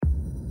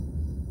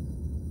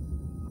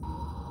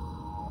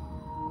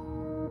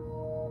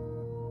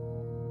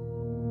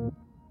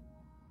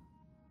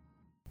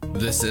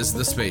This is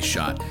The Space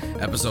Shot,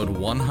 episode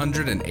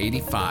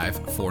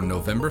 185 for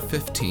November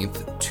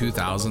 15th,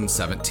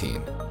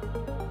 2017.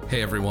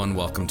 Hey everyone,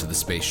 welcome to The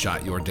Space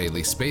Shot, your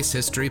daily space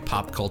history,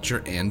 pop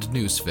culture, and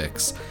news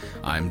fix.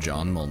 I'm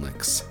John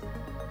Molnix.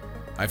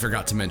 I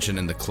forgot to mention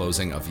in the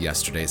closing of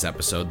yesterday's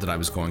episode that I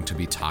was going to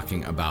be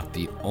talking about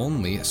the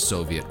only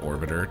Soviet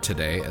orbiter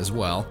today as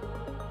well.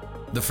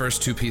 The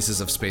first two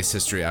pieces of space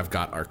history I've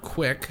got are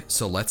quick,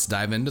 so let's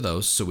dive into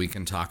those so we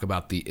can talk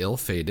about the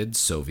ill-fated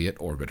Soviet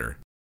orbiter.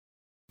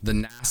 The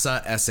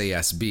NASA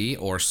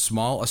SASB, or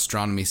Small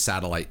Astronomy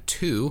Satellite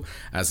 2,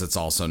 as it's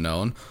also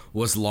known,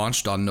 was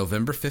launched on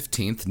November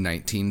 15,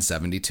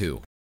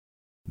 1972.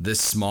 This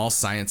small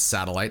science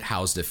satellite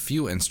housed a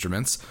few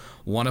instruments,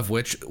 one of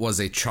which was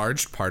a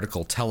charged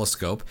particle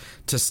telescope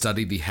to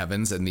study the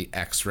heavens in the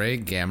X-ray,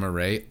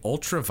 gamma-ray,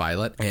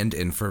 ultraviolet, and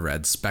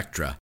infrared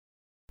spectra.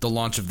 The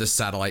launch of this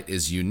satellite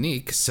is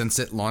unique since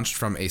it launched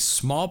from a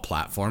small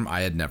platform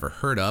I had never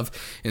heard of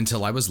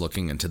until I was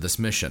looking into this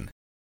mission.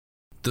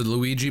 The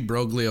Luigi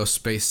Broglio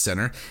Space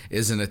Center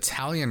is an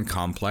Italian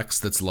complex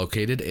that's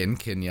located in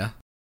Kenya.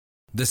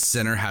 This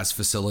center has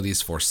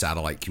facilities for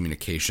satellite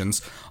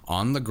communications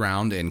on the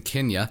ground in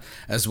Kenya,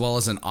 as well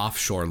as an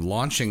offshore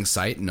launching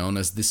site known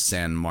as the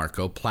San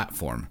Marco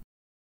platform.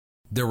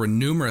 There were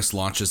numerous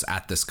launches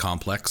at this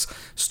complex,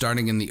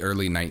 starting in the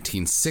early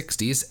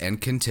 1960s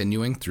and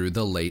continuing through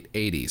the late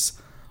 80s.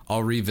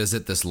 I'll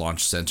revisit this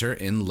launch center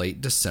in late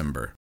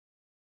December.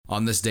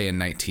 On this day in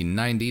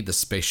 1990, the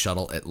space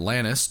shuttle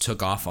Atlantis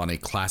took off on a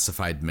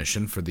classified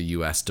mission for the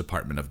U.S.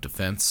 Department of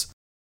Defense.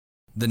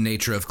 The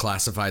nature of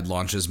classified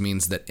launches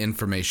means that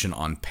information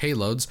on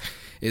payloads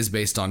is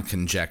based on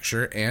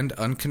conjecture and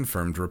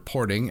unconfirmed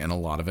reporting in a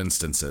lot of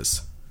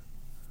instances.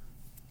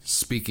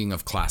 Speaking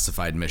of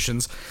classified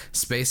missions,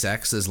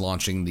 SpaceX is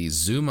launching the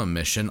Zuma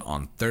mission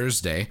on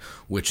Thursday,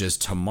 which is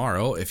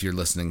tomorrow if you're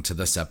listening to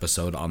this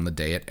episode on the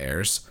day it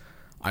airs.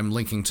 I'm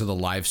linking to the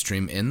live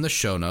stream in the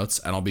show notes,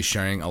 and I'll be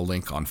sharing a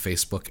link on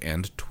Facebook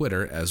and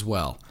Twitter as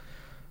well.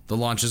 The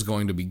launch is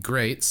going to be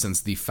great since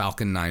the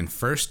Falcon 9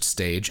 first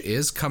stage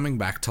is coming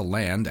back to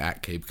land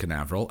at Cape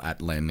Canaveral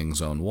at Landing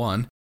Zone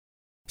 1.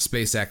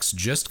 SpaceX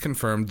just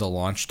confirmed the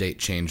launch date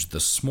change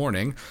this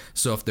morning,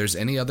 so if there's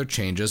any other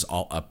changes,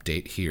 I'll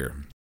update here.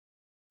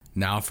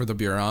 Now for the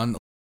Buran.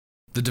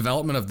 The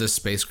development of this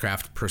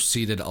spacecraft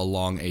proceeded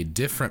along a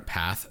different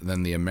path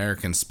than the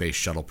American Space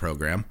Shuttle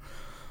program.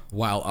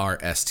 While our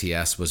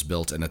STS was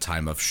built in a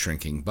time of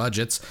shrinking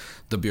budgets,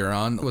 the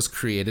Buran was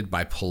created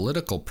by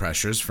political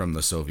pressures from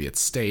the Soviet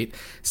state,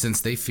 since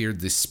they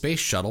feared the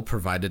space shuttle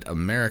provided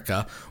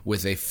America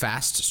with a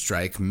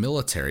fast-strike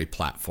military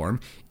platform,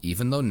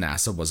 even though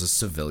NASA was a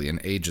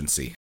civilian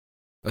agency.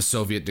 A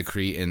Soviet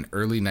decree in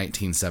early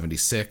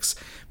 1976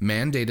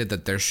 mandated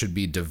that there should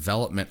be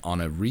development on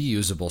a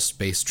reusable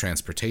space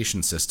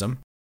transportation system.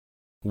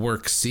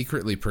 Work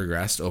secretly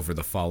progressed over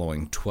the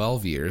following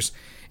 12 years,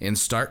 in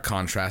stark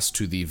contrast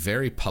to the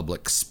very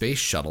public space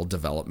shuttle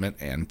development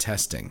and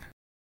testing.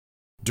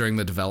 During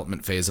the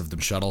development phase of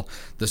the shuttle,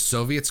 the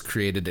Soviets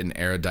created an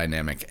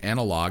aerodynamic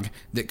analog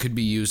that could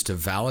be used to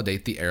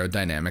validate the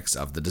aerodynamics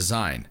of the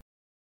design.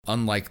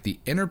 Unlike the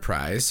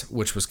Enterprise,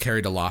 which was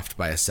carried aloft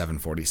by a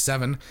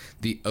 747,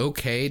 the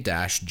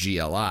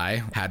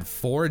OK-GLI had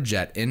 4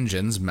 jet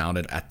engines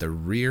mounted at the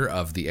rear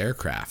of the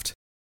aircraft.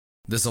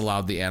 This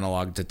allowed the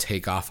analog to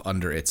take off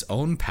under its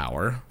own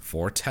power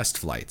for test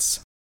flights.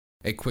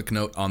 A quick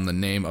note on the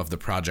name of the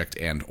project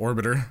and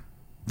orbiter.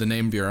 The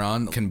name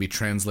Buran can be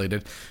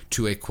translated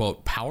to a,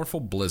 quote, powerful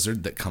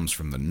blizzard that comes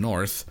from the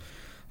north.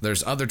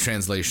 There's other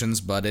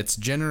translations, but it's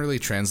generally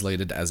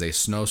translated as a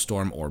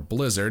snowstorm or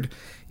blizzard,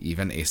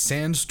 even a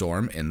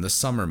sandstorm in the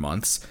summer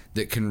months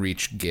that can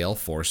reach gale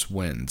force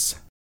winds.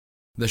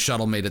 The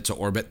shuttle made it to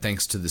orbit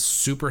thanks to the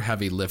super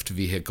heavy lift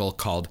vehicle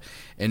called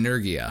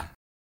Energia.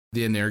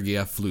 The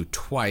Energia flew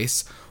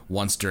twice,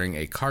 once during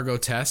a cargo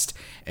test,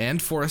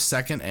 and for a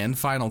second and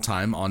final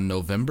time on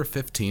November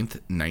 15,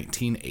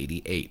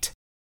 1988.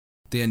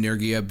 The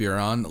Energia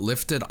Buran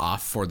lifted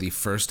off for the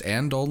first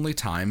and only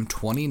time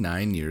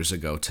 29 years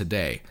ago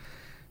today.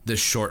 This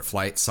short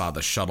flight saw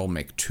the shuttle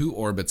make 2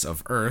 orbits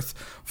of Earth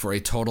for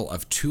a total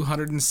of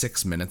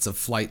 206 minutes of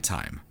flight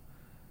time.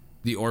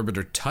 The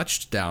orbiter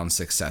touched down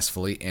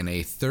successfully in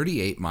a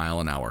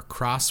 38-mile-an-hour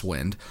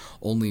crosswind,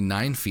 only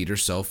 9 feet or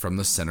so from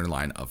the center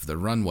line of the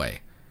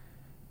runway.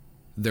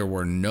 There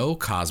were no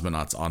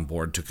cosmonauts on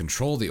board to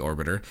control the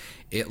orbiter.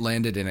 It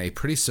landed in a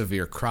pretty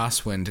severe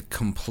crosswind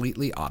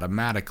completely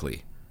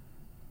automatically.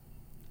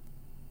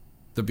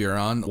 The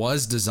Buran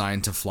was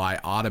designed to fly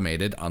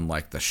automated,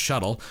 unlike the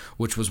shuttle,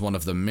 which was one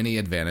of the many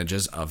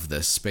advantages of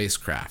this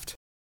spacecraft.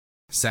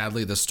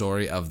 Sadly, the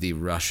story of the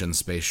Russian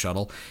space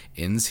shuttle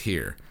ends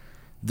here.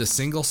 The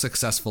single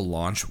successful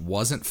launch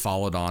wasn't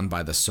followed on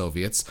by the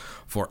Soviets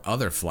for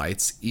other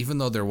flights, even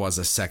though there was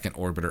a second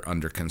orbiter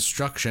under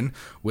construction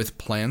with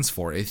plans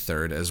for a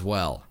third as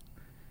well.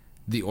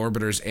 The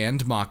orbiters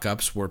and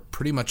mock-ups were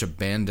pretty much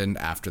abandoned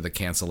after the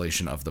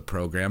cancellation of the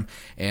program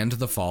and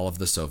the fall of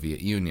the Soviet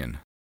Union.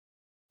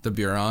 The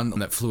Buran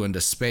that flew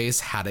into space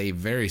had a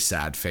very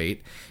sad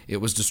fate. It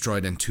was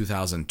destroyed in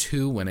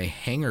 2002 when a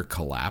hangar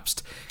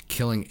collapsed,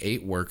 killing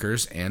 8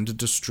 workers and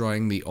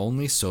destroying the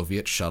only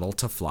Soviet shuttle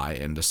to fly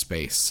into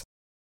space.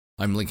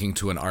 I'm linking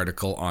to an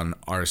article on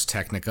Ars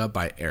Technica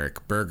by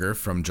Eric Berger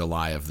from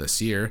July of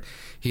this year.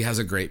 He has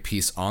a great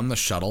piece on the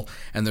shuttle,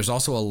 and there's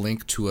also a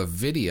link to a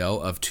video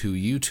of 2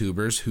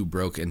 YouTubers who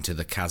broke into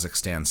the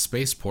Kazakhstan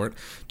spaceport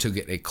to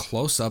get a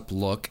close-up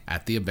look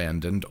at the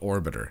abandoned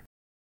orbiter.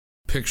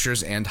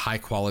 Pictures and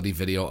high-quality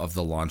video of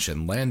the launch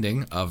and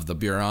landing of the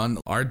Buran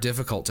are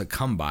difficult to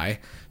come by,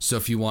 so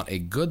if you want a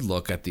good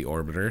look at the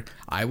orbiter,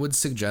 I would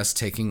suggest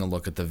taking a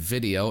look at the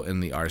video in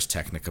the Ars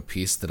Technica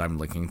piece that I'm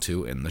linking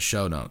to in the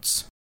show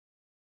notes.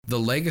 The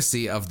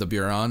legacy of the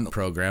Buran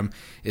program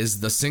is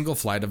the single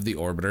flight of the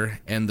orbiter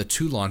and the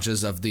 2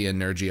 launches of the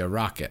Energia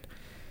rocket.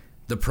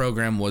 The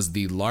program was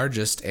the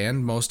largest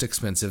and most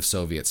expensive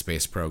Soviet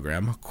space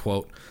program,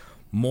 quote,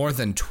 more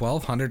than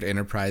 1,200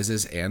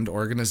 enterprises and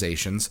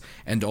organizations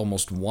and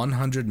almost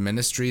 100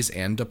 ministries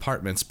and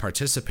departments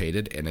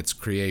participated in its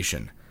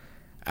creation.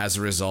 As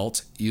a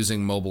result,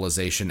 using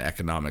mobilization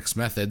economics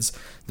methods,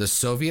 the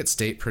Soviet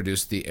state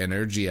produced the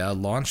Energia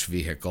launch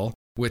vehicle,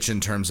 which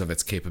in terms of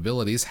its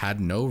capabilities had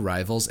no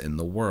rivals in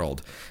the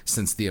world,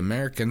 since the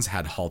Americans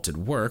had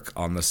halted work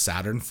on the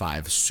Saturn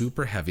V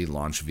Super Heavy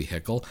launch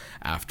vehicle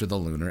after the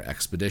lunar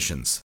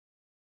expeditions.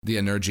 The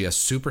Energia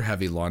Super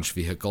Heavy launch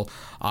vehicle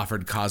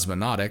offered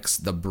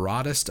cosmonautics the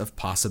broadest of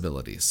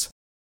possibilities.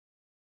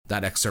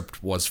 That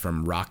excerpt was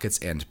from Rockets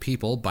and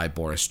People by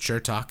Boris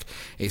Chertok,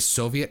 a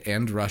Soviet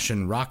and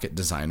Russian rocket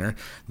designer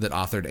that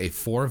authored a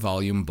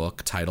 4-volume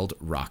book titled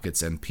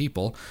Rockets and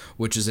People,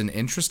 which is an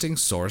interesting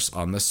source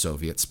on the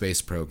Soviet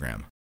space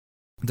program.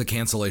 The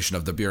cancellation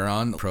of the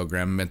Buran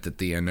program meant that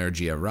the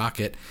Energia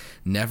rocket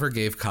never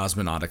gave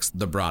cosmonautics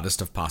the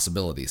broadest of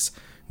possibilities,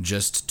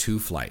 just 2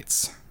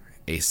 flights.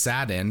 A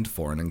sad end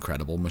for an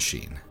incredible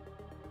machine.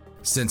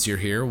 Since you're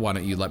here, why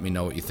don't you let me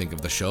know what you think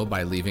of the show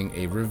by leaving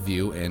a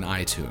review in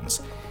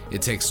iTunes.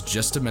 It takes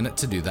just a minute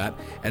to do that,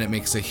 and it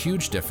makes a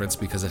huge difference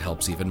because it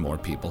helps even more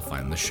people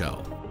find the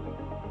show.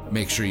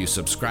 Make sure you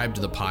subscribe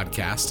to the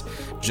podcast.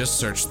 Just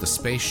search The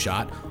Space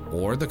Shot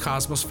or the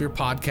Cosmosphere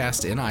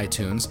Podcast in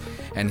iTunes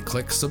and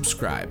click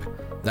subscribe.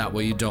 That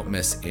way you don't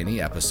miss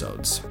any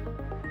episodes.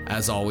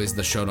 As always,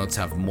 the show notes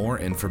have more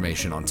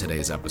information on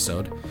today's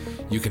episode.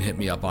 You can hit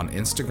me up on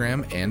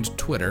Instagram and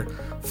Twitter.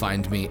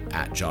 Find me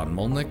at John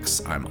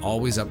Molnix. I'm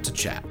always up to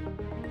chat.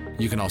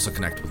 You can also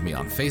connect with me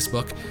on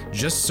Facebook.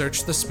 Just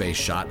search The Space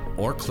Shot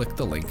or click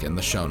the link in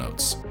the show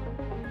notes.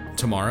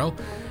 Tomorrow,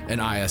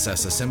 an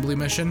ISS assembly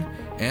mission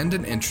and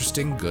an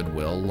interesting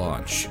Goodwill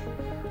launch.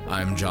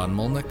 I'm John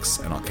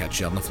Molnix, and I'll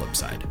catch you on the flip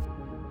side.